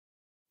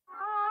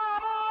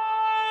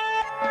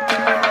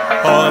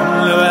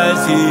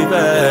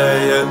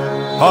Shivaya,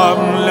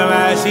 Om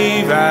Namah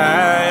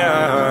Shivaya,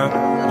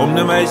 Om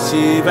Namah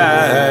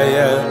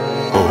Shivaya,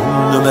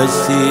 Om Namah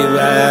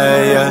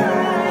Shivaya,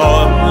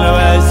 Om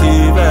Namah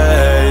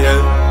Shivaya,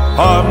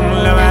 Om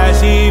Namah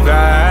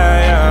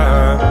Shivaya,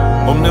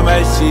 Om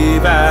Namah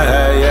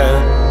Shivaya,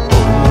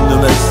 Om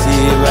Namah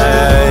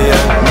Shivaya.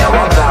 Now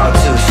I bow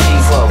to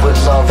Shiva with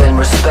love and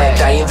respect.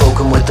 I invoke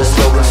him with the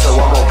slogan, so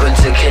I'm open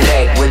to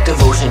connect with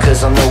devotion,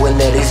 cause I'm knowing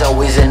that he's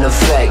always in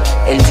effect.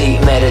 In deep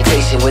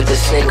meditation with a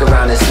snake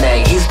around his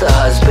neck. He's the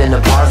husband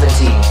of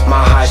Parvati,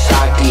 Maha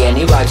Shakti, and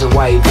he rides a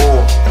white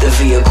bull, the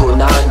vehicle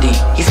Nandi.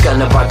 He's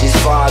Ganapati's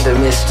father,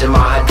 Mr.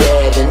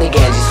 Mahadev, and the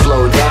Ganges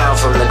flow down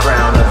from the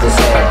crown of his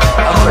head.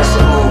 A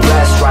crescent moon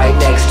rests right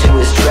next to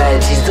his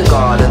dreads. He's the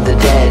god of the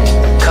dead,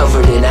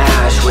 covered in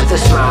ash, with a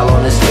smile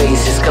on his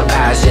face. His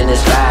compassion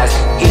is vast.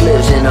 He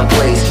lives in a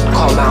place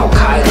called Mount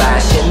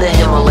Kailash in the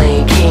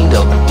Himalayan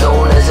kingdom,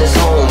 known as his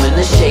home. In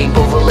the shape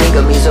of a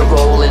lingam, he's a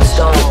rolling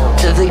stone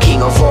to the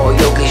king of all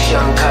yogis,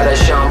 Shankara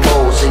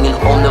Shambho, singing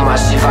Om Namah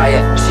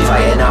Shivaya,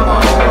 Shivaya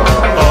Namah.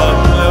 Om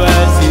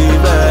Namah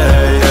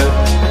Shivaya,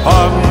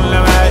 Om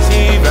Namah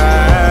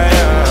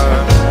Shivaya,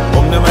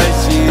 Om Namah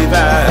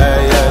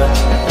Shivaya,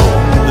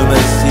 Om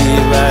Namah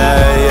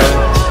Shivaya,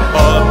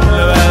 Om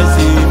Namah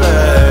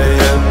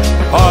Shivaya,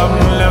 Om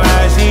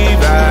Namah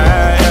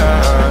Shivaya,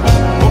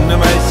 Om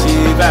Namah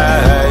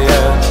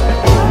Shivaya,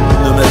 Om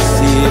Namah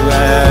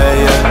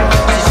Shivaya.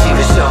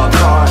 Shiva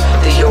Shankar,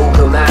 the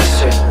yoga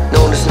master,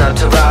 known as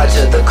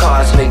Nataraja, the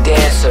cosmic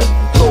dancer,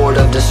 lord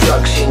of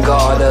destruction,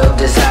 god of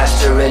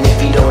disaster. And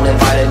if you don't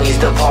invite him, he's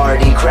the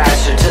party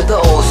crasher. To the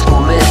old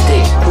school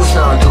mystic who's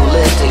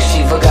non-dualistic,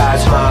 Shiva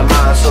guides my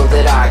mind so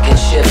that I can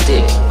shift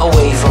it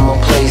away from a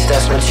place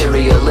that's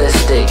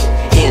materialistic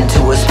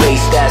into a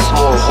space that's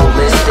more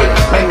holistic.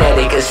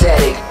 Magnetic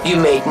ascetic, you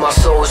make my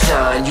soul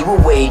shine. You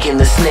awaken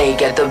the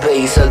snake at the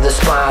base of the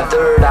spine,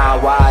 third eye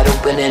wide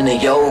open in a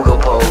yoga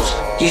pose.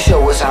 You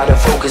show us how to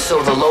focus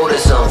so the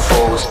lotus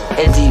unfolds,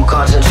 in deep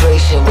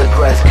concentration with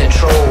breath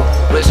control,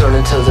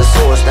 returning to the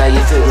source. Now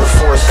you feel the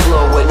force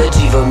flow. When the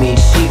jiva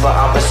meets Shiva,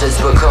 opposites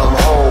become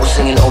whole,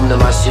 singing Om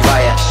Namah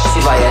Shivaya,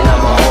 Shivaya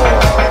Namah.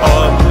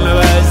 Om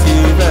Namah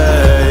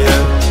Shivaya,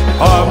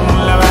 Om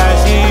Namah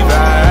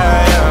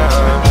Shivaya,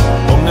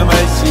 Om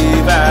Namah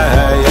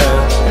Shivaya,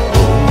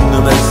 Om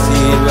Namah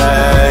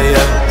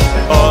Shivaya,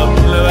 Om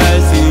Namah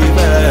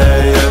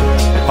Shivaya,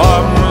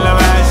 Om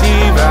Namah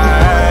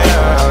Shivaya,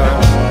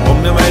 Om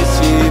Namah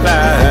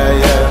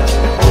Shivaya,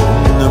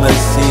 Om Namah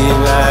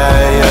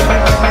Shivaya.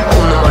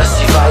 Om Namah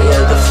Shivaya,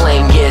 the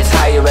flame gets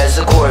higher as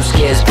the corpse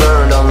gets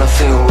burned on the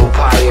funeral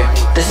pyre.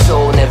 The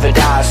soul never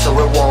dies, so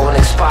it won't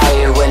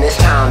expire. When it's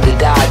time to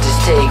die,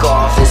 just take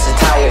off its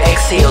attire.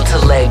 Exhale to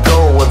let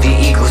go of your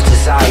ego's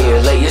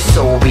desire. Let your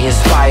soul be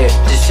inspired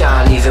to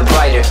shine even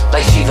brighter,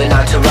 like Shiva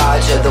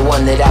Nataraja, the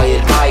one that I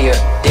admire,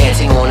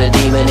 dancing on a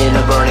demon in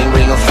a burning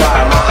ring of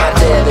fire.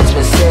 Mahadev, it's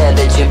been said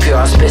that you're pure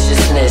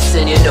auspiciousness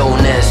and you're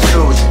known as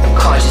truth.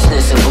 Conscious